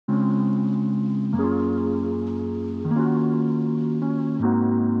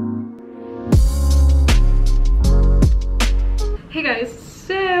Hey guys,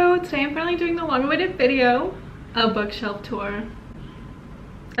 so today I'm finally doing the long-awaited video, a bookshelf tour.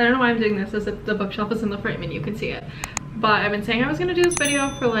 I don't know why I'm doing this as if the bookshelf is in the frame and you can see it, but I've been saying I was gonna do this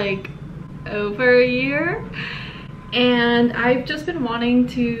video for like over a year, and I've just been wanting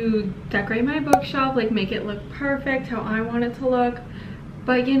to decorate my bookshelf, like make it look perfect how I want it to look.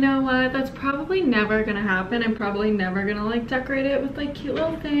 But you know what, that's probably never gonna happen. I'm probably never gonna like decorate it with like cute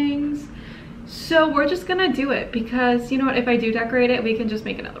little things. So we're just gonna do it because you know what, if I do decorate it, we can just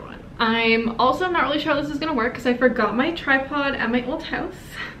make another one. I'm also not really sure this is gonna work because I forgot my tripod at my old house.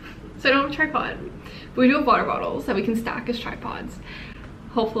 So I don't have a tripod. But we do have water bottles that we can stack as tripods.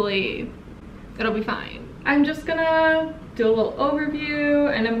 Hopefully it'll be fine. I'm just gonna do a little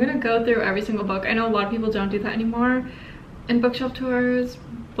overview and I'm gonna go through every single book. I know a lot of people don't do that anymore in bookshelf tours,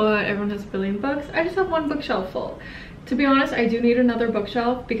 but everyone has a billion books. I just have one bookshelf full. To be honest, I do need another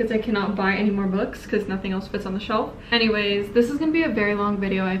bookshelf because I cannot buy any more books because nothing else fits on the shelf. Anyways, this is gonna be a very long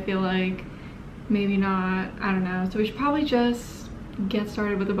video, I feel like. Maybe not, I don't know. So we should probably just get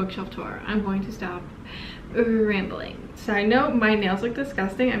started with the bookshelf tour. I'm going to stop rambling. Side note, my nails look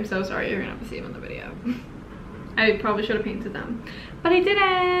disgusting. I'm so sorry, you're gonna have to see them in the video. I probably should have painted them, but I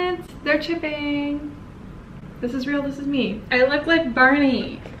didn't. They're chipping. This is real, this is me. I look like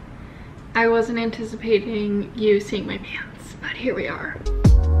Barney. I wasn't anticipating you seeing my pants, but here we are.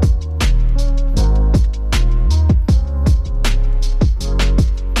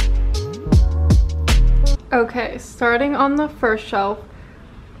 Okay, starting on the first shelf.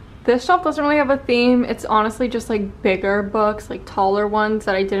 This shelf doesn't really have a theme. It's honestly just like bigger books, like taller ones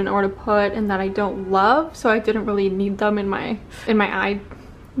that I didn't know where to put and that I don't love, so I didn't really need them in my eye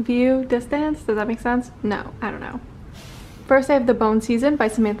view distance. Does that make sense? No, I don't know. First I have The Bone Season by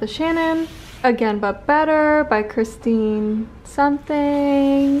Samantha Shannon, Again But Better by Christine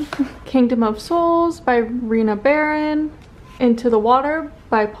something, Kingdom of Souls by Rena Barron, Into the Water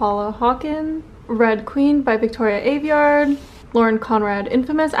by Paula Hawkins, Red Queen by Victoria Aveyard, Lauren Conrad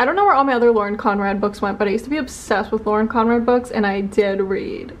Infamous. I don't know where all my other Lauren Conrad books went, but I used to be obsessed with Lauren Conrad books and I did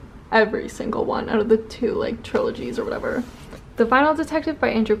read every single one out of the two like trilogies or whatever. The Final Detective by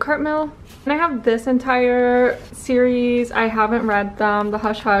Andrew Cartmill. And I have this entire series. I haven't read them. The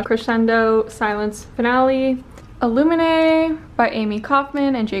Hush Hush, Crescendo, Silence Finale. Illumine by Amy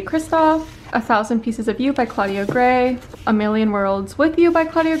Kaufman and Jay Kristoff. A Thousand Pieces of You by Claudia Gray. A Million Worlds with You by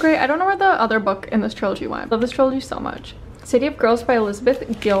Claudia Gray. I don't know where the other book in this trilogy went. I love this trilogy so much. City of Girls by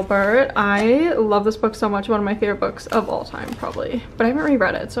Elizabeth Gilbert. I love this book so much. One of my favorite books of all time, probably. But I haven't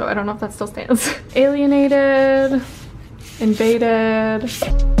reread it, so I don't know if that still stands. Alienated. Invaded.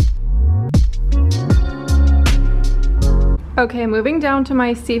 Okay, moving down to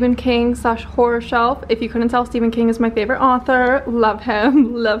my Stephen King / horror shelf. If you couldn't tell, Stephen King is my favorite author. Love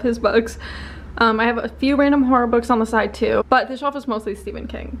him, love his books. I have a few random horror books on the side too, but this shelf is mostly Stephen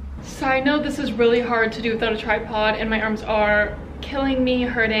King. So I know this is really hard to do without a tripod and my arms are killing me,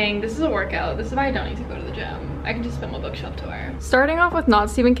 hurting. This is a workout. This is why I don't need to go to the gym. I can just film a bookshelf tour. Starting off with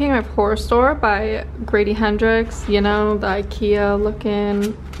not Stephen King, I have Horror Store by Grady Hendrix. You know, the IKEA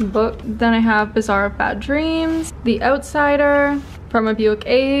looking book. Then I have Bazaar of Bad Dreams, The Outsider from a Buick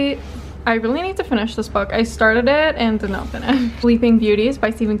 8. I really need to finish this book. I started it and did not finish. Sleeping Beauties by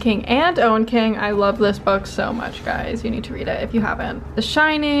Stephen King and Owen King. I love this book so much, guys. You need to read it if you haven't. The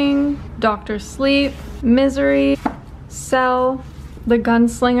Shining, Doctor Sleep, Misery, Cell, The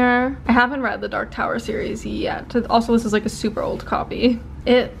Gunslinger. I haven't read the Dark Tower series yet. Also, this is like a super old copy.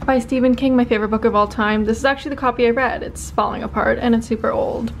 It by Stephen King, my favorite book of all time. This is actually the copy I read. It's falling apart and it's super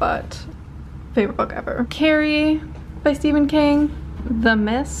old, but favorite book ever. Carrie by Stephen King. The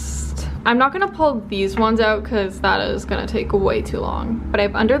Mist. I'm not gonna pull these ones out because that is gonna take way too long. But I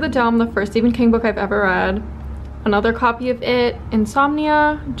have Under the Dome, the first Stephen King book I've ever read. Another copy of it,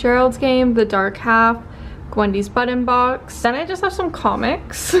 Insomnia, Gerald's Game, The Dark Half, Gwendy's Button Box. Then I just have some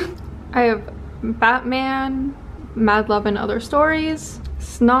comics. I have Batman, Mad Love and Other Stories,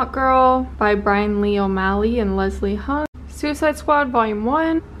 Snot Girl by Brian Lee O'Malley and Leslie Hunt, Suicide Squad Volume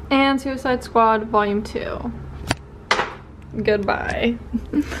 1, and Suicide Squad Volume 2. Goodbye.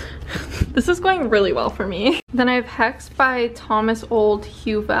 This is going really well for me. Then I have Hex by Thomas Old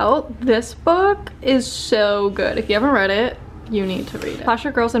Huvelt. This book is so good. If you haven't read it, you need to read it.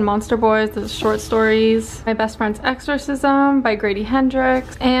 Slasher Girls and Monster Boys, this is short stories. My Best Friend's Exorcism by Grady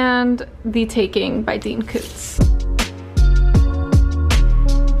Hendrix, and The Taking by Dean Koontz.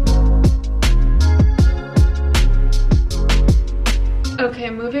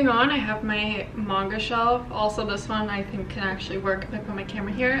 Okay, moving on, I have my manga shelf. Also, this one I think can actually work if I put my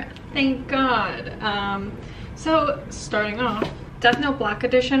camera here. Thank God. So starting off, Death Note Black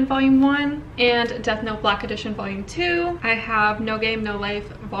Edition Volume 1 and Death Note Black Edition Volume 2. I have No Game, No Life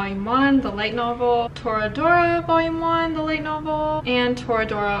Volume 1, the light novel, Toradora Volume 1, the light novel, and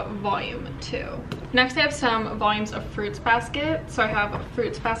Toradora Volume 2. Next I have some volumes of Fruits Basket. So I have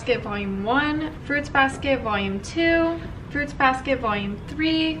Fruits Basket Volume 1, Fruits Basket Volume 2, Fruits Basket Volume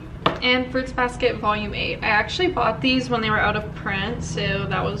 3, and Fruits Basket Volume 8. I actually bought these when they were out of print, so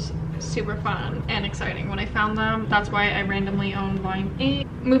that was super fun and exciting when I found them. That's why I randomly own Volume 8.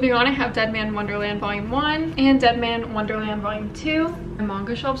 Moving on, I have Dead Man Wonderland Volume 1 and Dead Man Wonderland Volume 2. My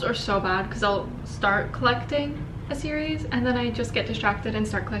manga shelves are so bad because I'll start collecting a series and then I just get distracted and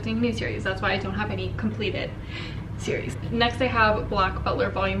start collecting a new series. That's why I don't have any completed series. Next I have Black Butler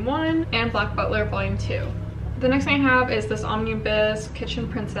Volume 1 and Black Butler Volume 2. The next thing I have is this Omnibus Kitchen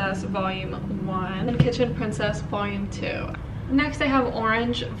Princess Volume 1 and Kitchen Princess Volume 2. Next I have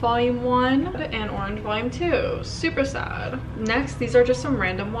Orange Volume 1 and Orange Volume 2. Super sad. Next, these are just some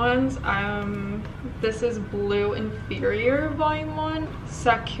random ones. This is Blue Inferior Volume 1.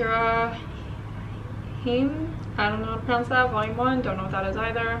 Sakura Hime, I don't know how to pronounce that, Volume 1, don't know what that is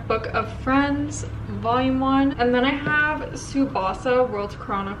either. Book of Friends Volume 1. And then I have Tsubasa World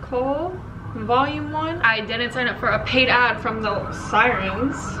Chronicle Volume 1. I didn't sign up for a paid ad from the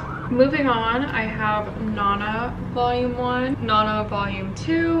sirens. Moving on, I have Nana Volume 1, Nana Volume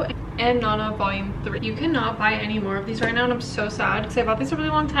 2, and Nana Volume 3. You cannot buy any more of these right now and I'm so sad because I bought these a really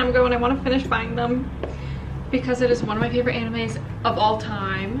long time ago and I want to finish buying them because it is one of my favorite animes of all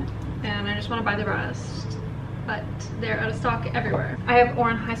time and I just want to buy the rest. But they're out of stock everywhere. I have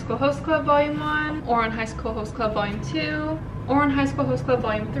Ouran High School Host Club Volume 1, Ouran High School Host Club Volume 2, Ouran High School Host Club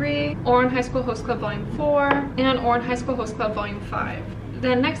Volume 3, Ouran High School Host Club Volume 4, and Ouran High School Host Club Volume 5.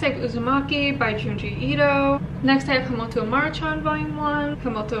 Then next I have Uzumaki by Junji Ito. Next I have Himoto Umaru-chan Volume 1,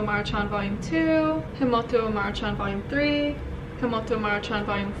 Himoto Umaru-chan Volume 2, Himoto Umaru-chan Volume 3, Himoto Umaru-chan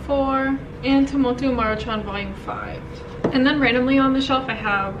Volume 4, and Himoto Umaru-chan Volume 5. And then randomly on the shelf I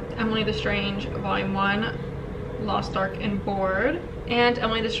have Emily the Strange Volume 1, Lost Ark and Bored, and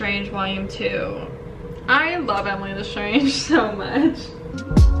Emily the Strange Volume 2. I love Emily the Strange so much.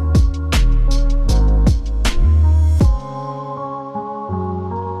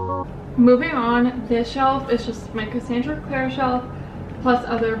 Moving on, this shelf is just my Cassandra Clare shelf plus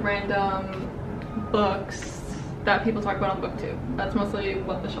other random books that people talk about on BookTube. That's mostly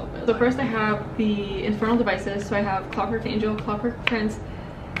what the shelf is. So first I have the Infernal Devices. So I have Clockwork Angel, Clockwork Prince,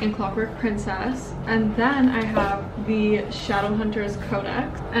 and Clockwork Princess. And then I have the Shadowhunters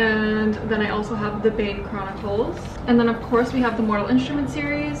Codex. And then I also have the Bane Chronicles. And then of course we have the Mortal Instruments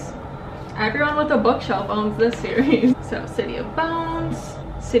series. Everyone with a bookshelf owns this series. So City of Bones,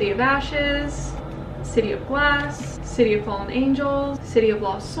 City of Ashes, City of Glass, City of Fallen Angels, City of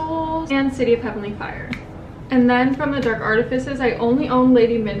Lost Souls, and City of Heavenly Fire. And then from the Dark Artifices, I only own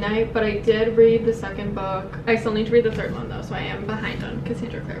Lady Midnight, but I did read the second book. I still need to read the third one though, so I am behind on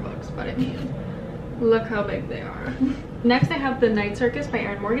Cassandra Clare books, but I mean, look how big they are. Next I have The Night Circus by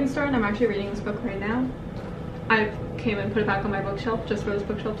Erin Morgenstern. I'm actually reading this book right now. I came and put it back on my bookshelf just for this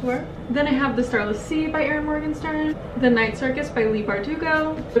bookshelf tour. Then I have The Starless Sea by Erin Morgenstern, The Night Circus by Leigh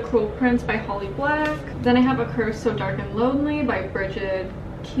Bardugo, The Cruel Prince by Holly Black. Then I have A Curse So Dark and Lonely by Bridget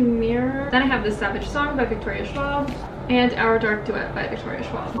Kimmerer. Then I have The Savage Song by Victoria Schwab, and Our Dark Duet by Victoria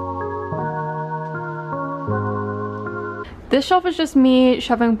Schwab. This shelf is just me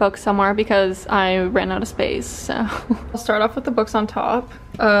shoving books somewhere because I ran out of space, so. I'll start off with the books on top.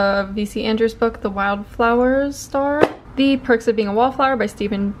 V.C. Andrews' book, The Wildflowers Star. The Perks of Being a Wallflower by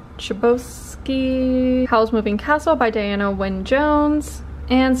Stephen Chbosky. Howl's Moving Castle by Diana Wynne Jones.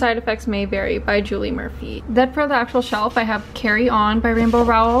 And Side Effects May Vary by Julie Murphy. Then for the actual shelf, I have Carry On by Rainbow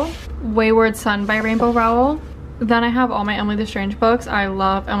Rowell, Wayward Son by Rainbow Rowell. Then I have all my Emily the Strange books. I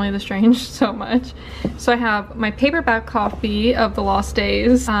love Emily the Strange so much. So I have my paperback copy of The Lost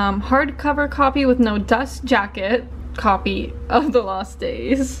Days, hardcover copy with no dust jacket copy of The Lost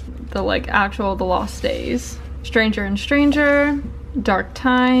Days, the like actual The Lost Days, Stranger and Stranger, Dark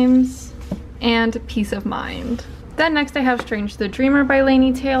Times, and Peace of Mind. Then next I have Strange the Dreamer by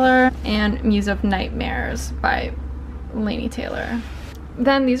Laini Taylor and Muse of Nightmares by Laini Taylor.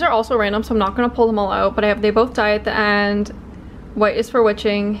 Then these are also random, so I'm not going to pull them all out, but I have They Both Die at the End, White is for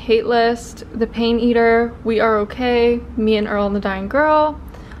Witching, Hate List, The Pain Eater, We Are Okay, Me and Earl and the Dying Girl,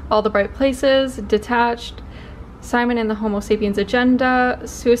 All the Bright Places, Detached, Simon and the Homo Sapiens Agenda,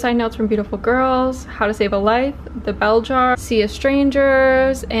 Suicide Notes from Beautiful Girls, How to Save a Life, The Bell Jar, Sea of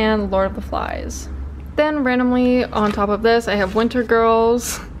Strangers, and Lord of the Flies. Then randomly on top of this, I have Winter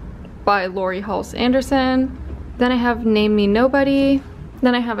Girls by Laurie Halse Anderson. Then I have Name Me Nobody.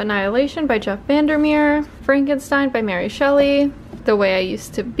 Then I have Annihilation by Jeff Vandermeer, Frankenstein by Mary Shelley, The Way I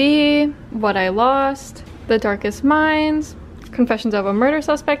Used to Be, What I Lost, The Darkest Minds, Confessions of a Murder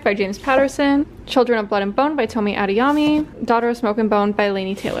Suspect by James Patterson, Children of Blood and Bone by Tomi Adeyemi, Daughter of Smoke and Bone by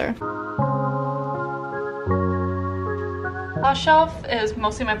Laini Taylor. Last shelf is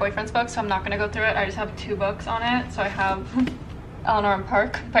mostly my boyfriend's books, so I'm not gonna go through it. I just have 2 books on it. So I have Eleanor and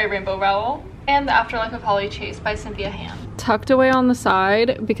Park by Rainbow Rowell and The Afterlife of Holly Chase by Cynthia Han. Tucked away on the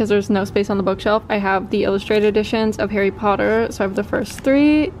side, because there's no space on the bookshelf, I have the illustrated editions of Harry Potter. So I have the first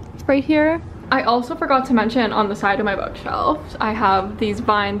 3 right here. I also forgot to mention on the side of my bookshelf, I have these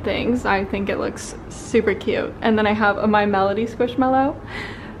vine things. I think it looks super cute. And then I have a My Melody Squishmallow,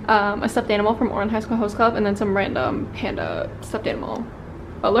 a stuffed animal from Oran High School Host Club, and then some random panda stuffed animal.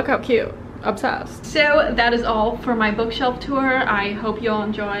 But look how cute. Obsessed. So that is all for my bookshelf tour. I hope you all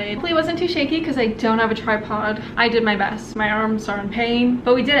enjoyed. Hopefully it wasn't too shaky because I don't have a tripod. I did my best. My arms are in pain,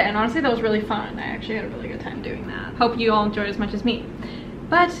 but we did it, and honestly that was really fun. I actually had a really good time doing that. Hope you all enjoyed as much as me.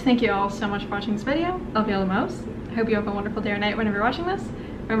 But thank you all so much for watching this video. Love you all the most. I hope you have a wonderful day or night whenever you're watching this.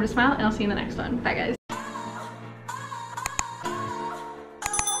 Remember to smile, and I'll see you in the next one. Bye guys.